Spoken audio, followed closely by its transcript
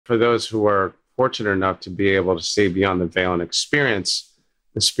For those who are fortunate enough to be able to see beyond the veil and experience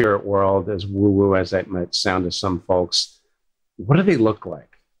the spirit world, as woo woo as that might sound to some folks, what do they look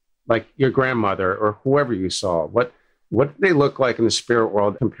like? Like your grandmother or whoever you saw, what do they look like in the spirit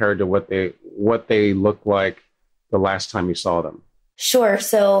world compared to what they look like the last time you saw them? Sure.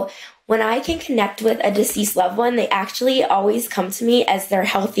 So when I can connect with a deceased loved one, they actually always come to me as their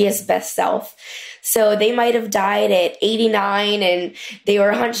healthiest, best self. So they might have died at 89 and they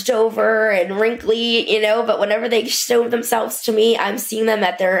were hunched over and wrinkly, but whenever they show themselves to me, I'm seeing them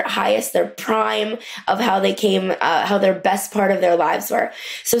at their highest, their prime of how they came, how their best part of their lives were.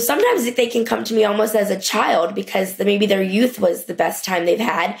 So sometimes they can come to me almost as a child because maybe their youth was the best time they've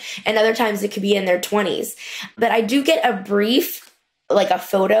had. And other times it could be in their 20s. But I do get a brief, like a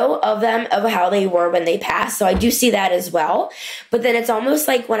photo of them of how they were when they passed. So I do see that as well. But then it's almost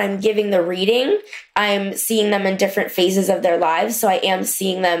like when I'm giving the reading, I'm seeing them in different phases of their lives. So I am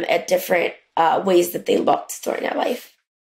seeing them at different ways that they looked during their life.